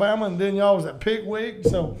Russellville, Alabama, and then y'all was at Pickwick.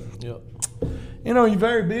 So, you're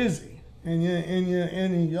very busy, and you're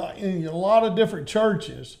in a lot of different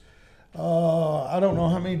churches. I don't know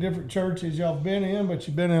how many different churches y'all have been in, but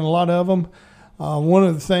you've been in a lot of them. One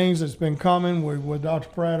of the things that's been common with Dr.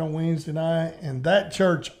 Pratt on Wednesday night, and that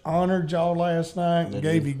church honored y'all last night and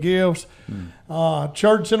gave you gifts.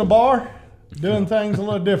 Church in a bar, doing things a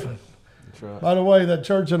little different. That's right. By the way, that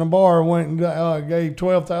church in a bar went and gave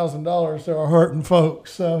 $12,000 to our hurting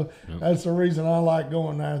folks. So that's the reason I like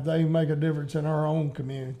going there. They make a difference in our own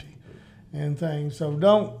community and things. So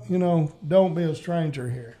don't be a stranger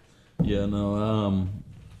here. Yeah, no,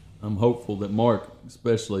 I'm hopeful that Mark,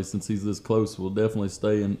 especially since he's this close, will definitely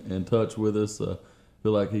stay in touch with us. I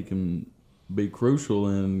feel like he can be crucial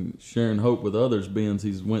in sharing hope with others, being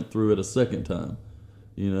he's went through it a second time.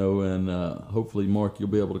 And hopefully, Mark, you'll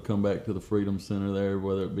be able to come back to the Freedom Center there,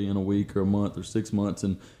 whether it be in a week or a month or 6 months,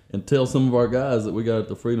 and tell some of our guys that we got at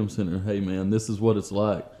the Freedom Center, hey, man, this is what it's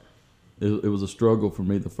like. It was a struggle for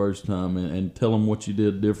me the first time, and tell them what you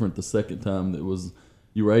did different the second time.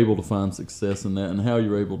 You were able to find success in that, and how you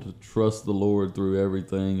were able to trust the Lord through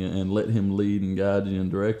everything and let Him lead and guide you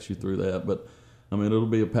and direct you through that. But I mean, it'll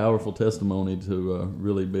be a powerful testimony to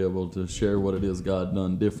really be able to share what it is God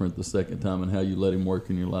done different the second time and how you let him work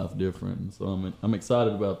in your life different. So I'm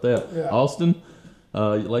excited about that. Yeah. Austin,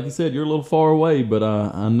 like you said, you're a little far away, but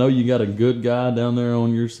I know you got a good guy down there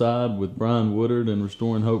on your side with Brian Woodard and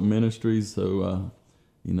Restoring Hope Ministries. So,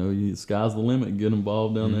 the sky's the limit. Get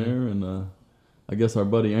involved down there. And I guess our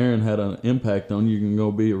buddy Aaron had an impact on you. You can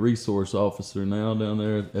go be a resource officer now down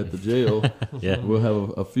there at the jail. Yeah. We'll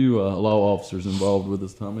have a few law officers involved with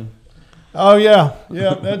us, Tommy. Oh, yeah.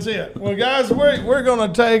 Yeah, that's it. Well, guys, we're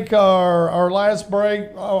going to take our last break.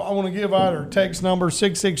 I want to give out our text number,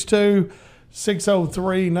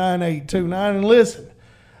 662-603-9829. And listen,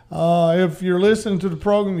 if you're listening to the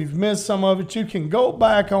program, you've missed some of it, you can go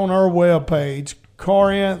back on our webpage,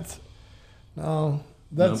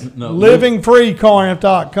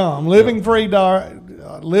 livingfreecorinth.com.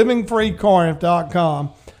 livingfreecorinth.com.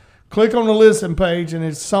 Click on the listen page, and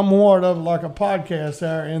it's somewhat of like a podcast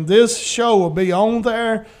there. And this show will be on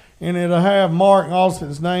there, and it'll have Mark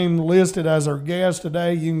Austin's name listed as our guest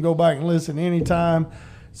today. You can go back and listen anytime.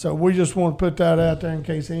 So we just want to put that out there in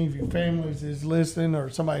case any of your families is listening or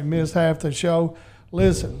somebody missed half the show.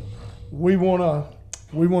 Listen, we want to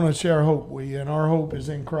share hope with you, and our hope is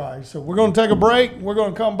in Christ. So we're going to take a break. We're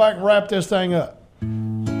going to come back and wrap this thing up.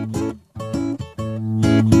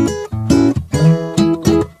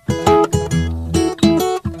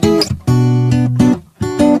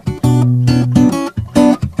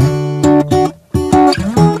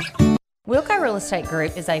 Wilco Real Estate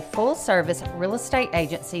Group is a full-service real estate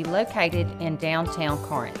agency located in downtown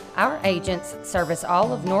Corinth. Our agents service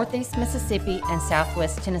all of Northeast Mississippi and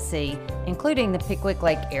Southwest Tennessee, including the Pickwick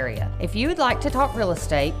Lake area. If you would like to talk real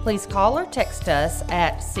estate, please call or text us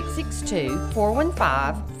at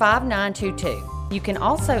 662-415-5922. You can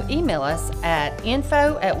also email us at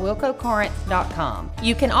info@wilcocorinth.com.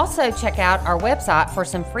 You can also check out our website for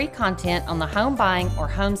some free content on the home buying or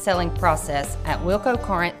home selling process at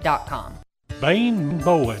wilcocorinth.com. Bain &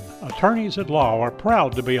 Bowen, attorneys at law, are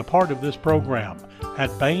proud to be a part of this program.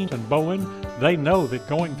 At Bain & Bowen, they know that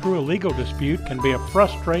going through a legal dispute can be a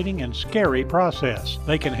frustrating and scary process.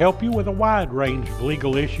 They can help you with a wide range of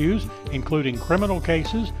legal issues, including criminal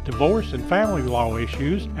cases, divorce and family law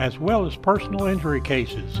issues, as well as personal injury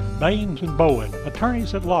cases. Bain & Bowen,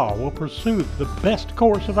 attorneys at law, will pursue the best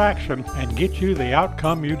course of action and get you the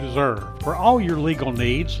outcome you deserve. For all your legal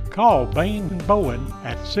needs, call Bain & Bowen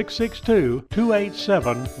at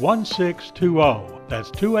 662-287-1620.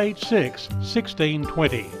 That's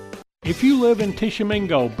 286-1620. If you live in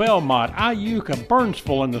Tishomingo, Belmont, Iuka,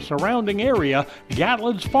 Burnsville, and the surrounding area,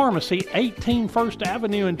 Gatlin's Pharmacy, 18 First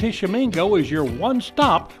Avenue in Tishomingo is your one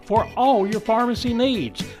stop for all your pharmacy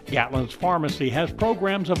needs. Gatlin's Pharmacy has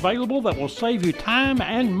programs available that will save you time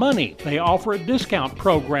and money. They offer a discount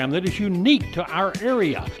program that is unique to our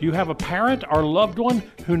area. Do you have a parent or loved one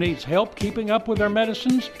who needs help keeping up with their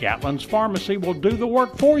medicines? Gatlin's Pharmacy will do the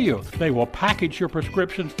work for you. They will package your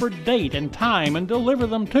prescriptions for date and time and deliver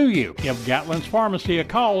them to you. Give Gatlin's Pharmacy a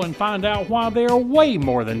call and find out why they are way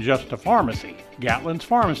more than just a pharmacy. Gatlin's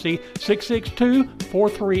Pharmacy,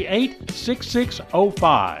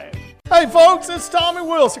 662-438-6605. Hey folks, it's Tommy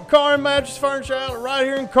Wilson, Corinth Mattress Furniture Outlet right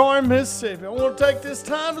here in Corinth, Mississippi. I want to take this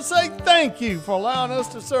time to say thank you for allowing us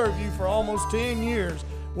to serve you for almost 10 years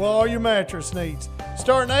with all your mattress needs.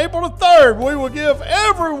 Starting April the 3rd, we will give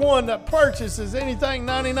everyone that purchases anything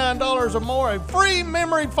 $99 or more a free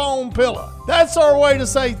memory foam pillow. That's our way to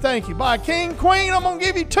say thank you. Buy King, Queen, I'm going to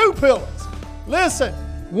give you 2 pillows. Listen,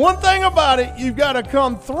 one thing about it, you've got to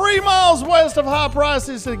come 3 miles west of high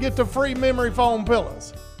prices to get the free memory foam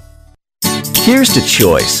pillows. Here's to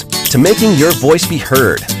choice, to making your voice be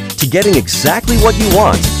heard, to getting exactly what you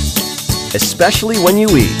want, especially when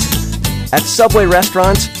you eat. At Subway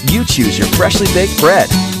restaurants, you choose your freshly baked bread,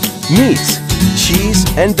 meats, cheese,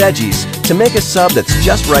 and veggies to make a sub that's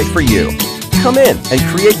just right for you. Come in and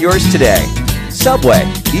create yours today. Subway,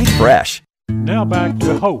 eat fresh. Now back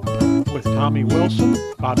to Hope with Tommy Wilson,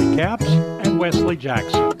 Bobby Capps, and Wesley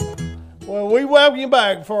Jackson. Well, we welcome you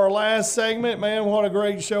back for our last segment. Man, what a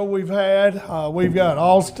great show we've had. We've got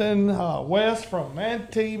Austin West from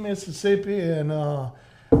Manatee, Mississippi, and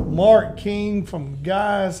Mark King from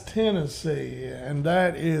Guys, Tennessee, and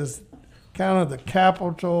that is kind of the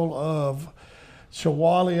capital of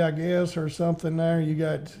Shawali, I guess, or something there. You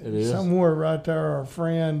got somewhere right there our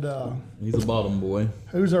friend. He's a bottom boy.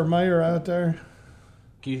 Who's our mayor out there?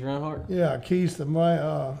 Keith Reinhardt? Yeah, Keith, the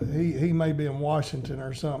mayor. He may be in Washington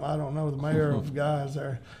or something. I don't know the mayor of Guys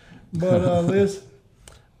there. But listen,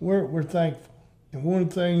 we're thankful. And one of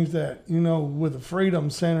the things that, with the Freedom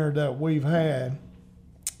Center that we've had,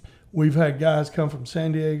 We've had guys come from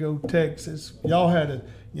San Diego, Texas. Y'all had a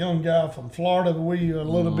young guy from Florida with you a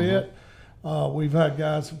little bit. We've had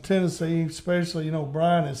guys from Tennessee, especially,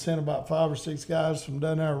 Brian has sent about 5 or 6 guys from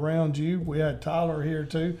down there around you. We had Tyler here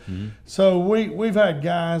too. So we've had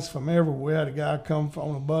guys from everywhere. We had a guy come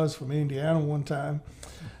on a bus from Indiana one time.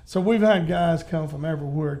 So we've had guys come from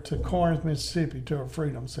everywhere to Corinth, Mississippi to our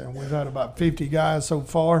Freedom Center. We've had about 50 guys so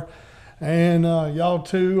far. And y'all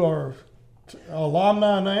two are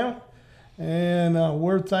alumni now, and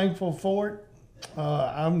we're thankful for it.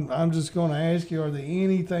 I'm just going to ask you, are there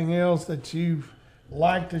anything else that you'd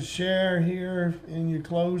like to share here in your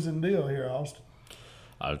closing deal here, Austin?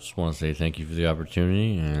 I just want to say thank you for the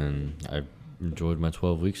opportunity, and I enjoyed my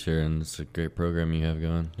 12 weeks here, and it's a great program you have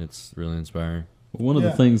going. It's really inspiring. One of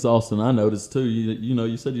the things, Austin, I noticed too,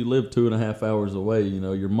 you said you live 2.5 hours away.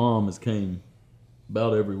 Your mom has came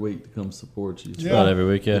about every week to come support you. So about every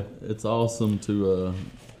week, yeah. It's awesome to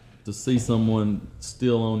see someone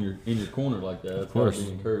still in your corner like that. Of course,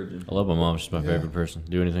 be encouraging. I love my mom. She's my favorite person.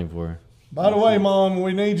 Do anything for her. By the way, Mom,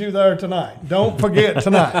 we need you there tonight. Don't forget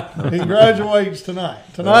tonight. He graduates tonight.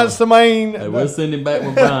 Tonight's the main. Hey, we'll send him back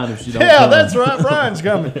with Brian if she don't Yeah, come. that's right. Brian's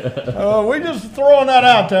coming. We just throwing that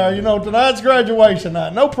out there. Tonight's graduation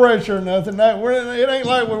night. No pressure or nothing. It ain't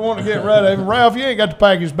like we want to get rid of him. Ralph, you ain't got to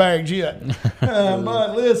pack his bags yet.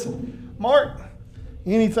 But listen, Mark,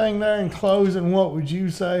 anything there in closing, what would you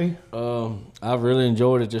say? I've really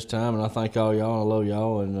enjoyed it this time, and I thank all y'all. I love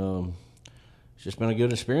y'all, and it's just been a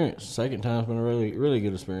good experience. Second time's been a really, really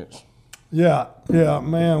good experience. Yeah,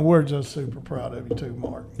 man, we're just super proud of you too,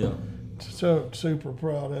 Mark. Yeah. So super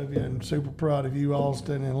proud of you, and super proud of you,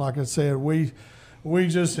 Austin. And like I said, we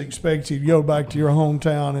just expect you to go back to your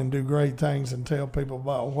hometown and do great things and tell people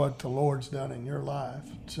about what the Lord's done in your life.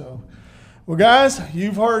 So, well, guys,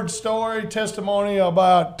 you've heard testimony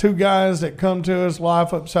about 2 guys that come to us,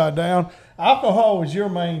 life upside down. Alcohol was your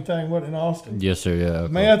main thing, wasn't it, Austin? Yes, sir, yeah.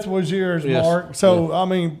 Okay. Meth was yours, Yes. Mark. So,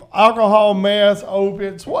 yeah. Alcohol, meth,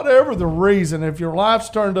 opiates, whatever the reason, if your life's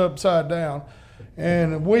turned upside down,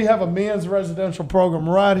 and we have a men's residential program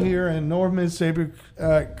right here in North Mississippi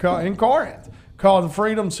in Corinth called the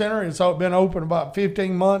Freedom Center. It's been open about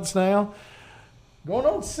 15 months now. Going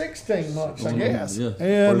on 16 months, I guess. Yeah.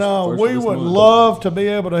 And First we of this would month. love to be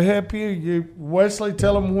able to help you. Wesley,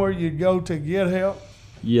 tell them where you go to get help.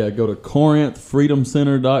 Yeah, go to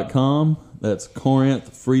CorinthFreedomCenter.com. That's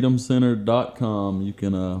CorinthFreedomCenter.com. You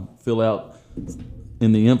can fill out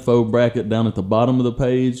in the info bracket down at the bottom of the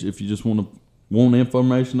page if you just want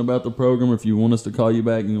information about the program. If you want us to call you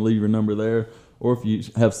back, you can leave your number there. Or if you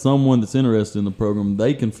have someone that's interested in the program,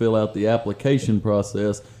 they can fill out the application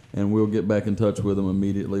process, and we'll get back in touch with them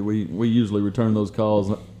immediately. We usually return those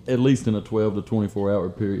calls at least in a 12 to 24-hour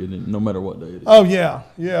period, no matter what day it is. Oh, yeah.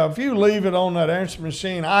 Yeah, if you leave it on that answer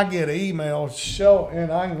machine, I get an email,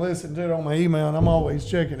 and I can listen to it on my email, and I'm always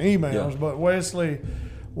checking emails. Yeah. But Wesley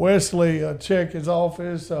check his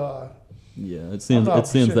office. It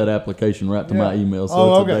sends that application right to my email,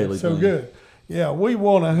 so it's a daily thing. Good. Yeah, we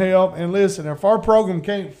want to help. And listen, if our program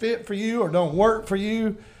can't fit for you or don't work for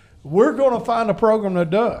you, we're going to find a program that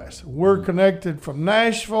does. We're connected from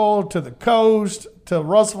Nashville to the coast to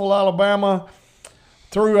Russellville, Alabama,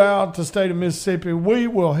 throughout the state of Mississippi. We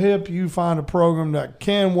will help you find a program that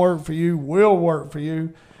can work for you, will work for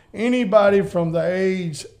you. Anybody from the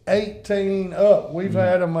age 18 up. We've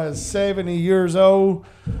had them at 70 years old.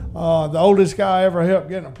 The oldest guy I ever helped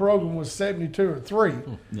get in a program was 72 or 3.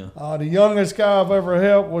 Yeah. The youngest guy I've ever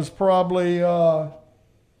helped was probably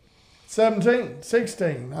 17,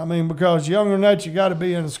 16. Because younger than that, you got to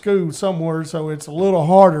be in school somewhere, so it's a little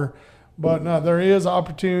harder. But no, there is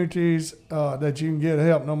opportunities that you can get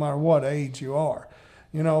help no matter what age you are.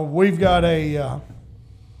 We've got a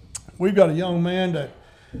young man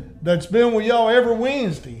that's been with y'all every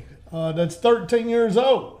Wednesday. That's 13 years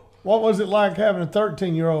old. What was it like having a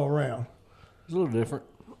 13-year-old around? It's a little different.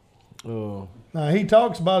 Now, he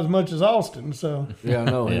talks about as much as Austin, so. Yeah, I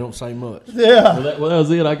know. He don't say much. Yeah. Well, that was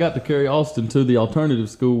it. I got to carry Austin to the alternative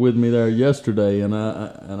school with me there yesterday, and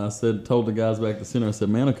I told the guys back at the center, I said,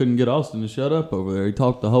 man, I couldn't get Austin to shut up over there. He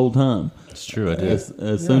talked the whole time. It's true, I did.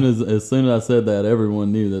 As soon as I said that,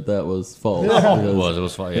 everyone knew that was false. Yeah. It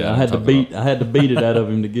was false. Yeah, I had to beat it out of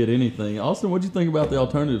him to get anything. Austin, what'd you think about the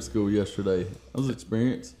alternative school yesterday? That was an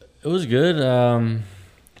experience. It was good.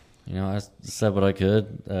 I said what I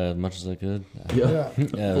could, as much as I could. Yeah.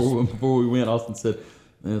 Before we went, Austin said,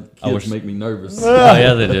 man, kids make me nervous. Oh,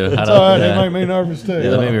 yeah, they do. It's all right. They make me nervous, too.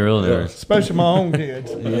 Yeah, they make me real nervous. Especially my own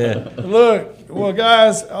kids. Yeah. Look, well,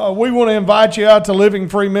 guys, we want to invite you out to Living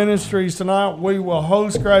Free Ministries tonight. We will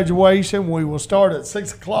host graduation. We will start at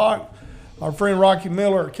 6 o'clock. our friend Rocky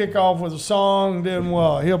Miller will kick off with a song. Then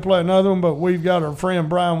he'll play another one. But we've got our friend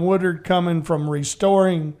Brian Woodard coming from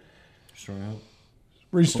Restoring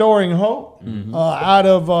Hope out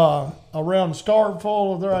of around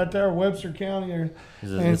Starkville. They're right there, Webster County.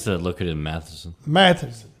 It's located in Matheson.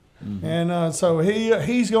 Mm-hmm. And so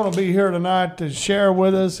he's going to be here tonight to share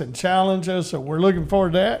with us and challenge us. So we're looking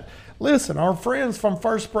forward to that. Listen, our friends from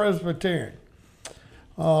First Presbyterian,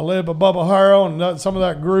 led by Bubba Harrell and some of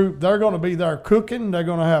that group, they're going to be there cooking. They're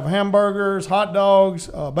going to have hamburgers, hot dogs,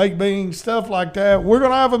 baked beans, stuff like that. We're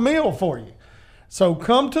going to have a meal for you. So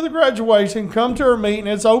come to the graduation, come to our meeting.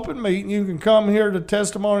 It's open meeting. You can come hear the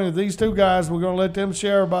testimony of these two guys. We're going to let them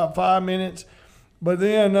share about 5 minutes. But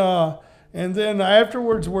then, and then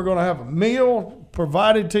afterwards, we're going to have a meal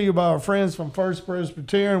provided to you by our friends from First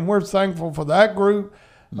Presbyterian. We're thankful for that group.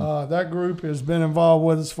 That group has been involved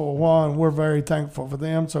with us for a while, and we're very thankful for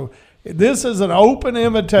them. So this is an open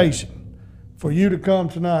invitation for you to come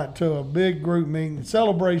tonight to a big group meeting,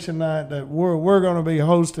 celebration night that we're going to be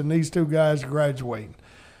hosting these two guys graduating.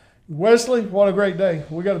 Wesley, what a great day.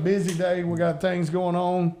 We got a busy day. We got things going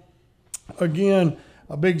on. Again,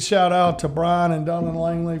 a big shout out to Brian and Donna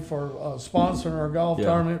Langley for sponsoring our golf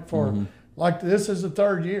tournament for this is the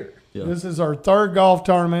third year. Yeah. This is our third golf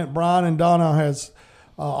tournament. Brian and Donna has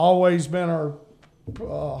always been our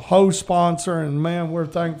host sponsor, and man, we're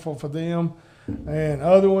thankful for them and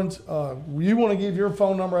other ones. You want to give your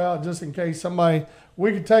phone number out just in case somebody,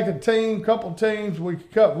 we could take a team, couple teams, we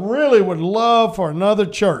could really would love for another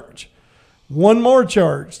church, one more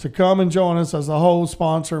church to come and join us as a whole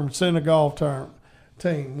sponsor and send a golf tournament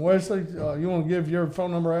team. Wesley, you want to give your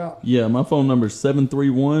phone number out? Yeah, my phone number is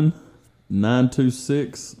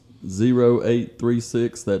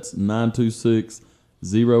 731-926-0836. That's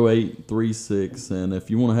 926-0836. And if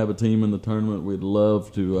you want to have a team in the tournament, we'd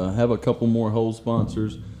love to have a couple more whole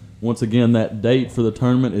sponsors. Once again, that date for the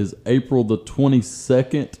tournament is April the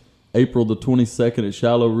 22nd. April the 22nd at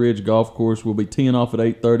Shallow Ridge Golf Course. We'll be teeing off at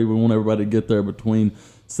 8:30. We want everybody to get there between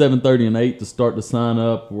 7:30 and 8 to start to sign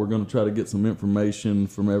up. We're going to try to get some information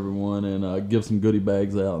from everyone and give some goodie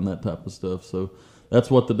bags out and that type of stuff. So that's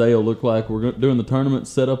what the day will look like. We're doing the tournament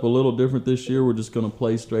set up a little different this year. We're just going to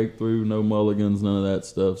play straight through, no mulligans, none of that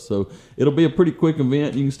stuff. So it'll be a pretty quick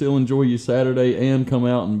event. You can still enjoy your Saturday and come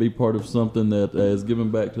out and be part of something that is giving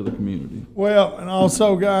back to the community. Well, and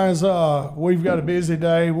also, guys, we've got a busy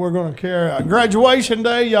day. We're going to carry graduation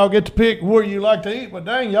day. Y'all get to pick where you like to eat. But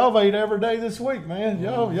dang, y'all have ate every day this week, man.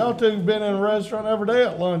 Y'all two been in a restaurant every day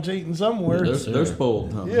at lunch eating somewhere. They're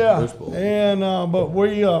spoiled, huh? Yeah. They're spoiled. And but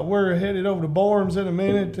we're headed over to Borham's in a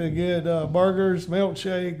minute to get burgers,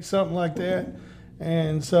 milkshake, something like that.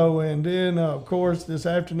 And then of course this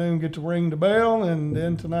afternoon get to ring the bell, and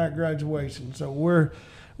then tonight graduation. So we're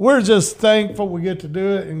just thankful we get to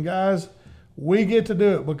do it. And guys, we get to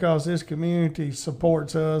do it because this community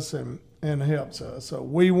supports us and helps us. So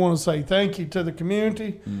we want to say thank you to the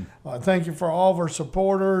community. Thank you for all of our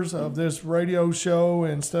supporters of this radio show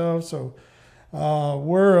and stuff. So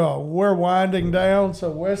we're winding down. So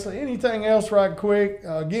Wesley, anything else right quick?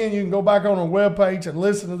 Again, you can go back on our webpage and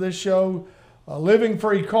listen to this show,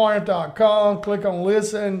 livingfreecorinth.com. Click on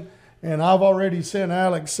listen. And I've already sent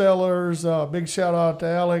Alex Sellers, big shout out to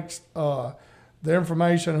Alex, the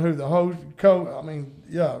information who the host, who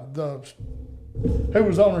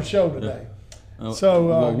was on our show today.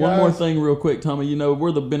 One more thing real quick, Tommy.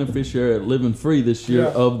 We're the beneficiary at Living Free this year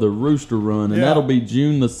of the Rooster Run, and that'll be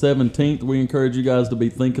June the 17th. We encourage you guys to be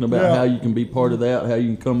thinking about how you can be part of that, how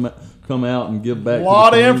you can come out and give back. A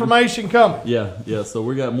lot of information coming. Yeah. So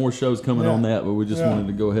we got more shows coming on that, but we just wanted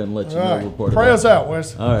to go ahead and let you know we're part of that. Pray us out,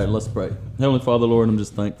 Wes. All right, let's pray. Heavenly Father, Lord, I'm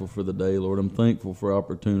just thankful for the day, Lord. I'm thankful for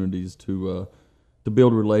opportunities to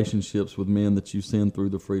build relationships with men that you send through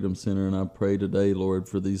the Freedom Center. And I pray today, Lord,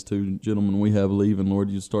 for these two gentlemen we have leaving,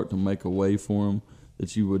 Lord, you start to make a way for them,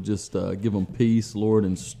 that you would just give them peace, Lord,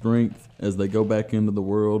 and strength as they go back into the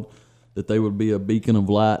world, that they would be a beacon of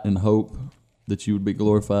light and hope, that you would be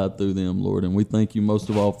glorified through them, Lord. And we thank you most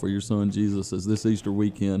of all for your son, Jesus, as this Easter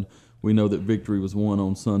weekend, we know that victory was won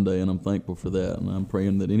on Sunday, and I'm thankful for that. And I'm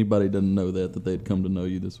praying that anybody doesn't know that they'd come to know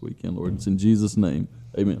you this weekend, Lord. It's in Jesus' name.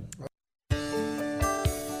 Amen.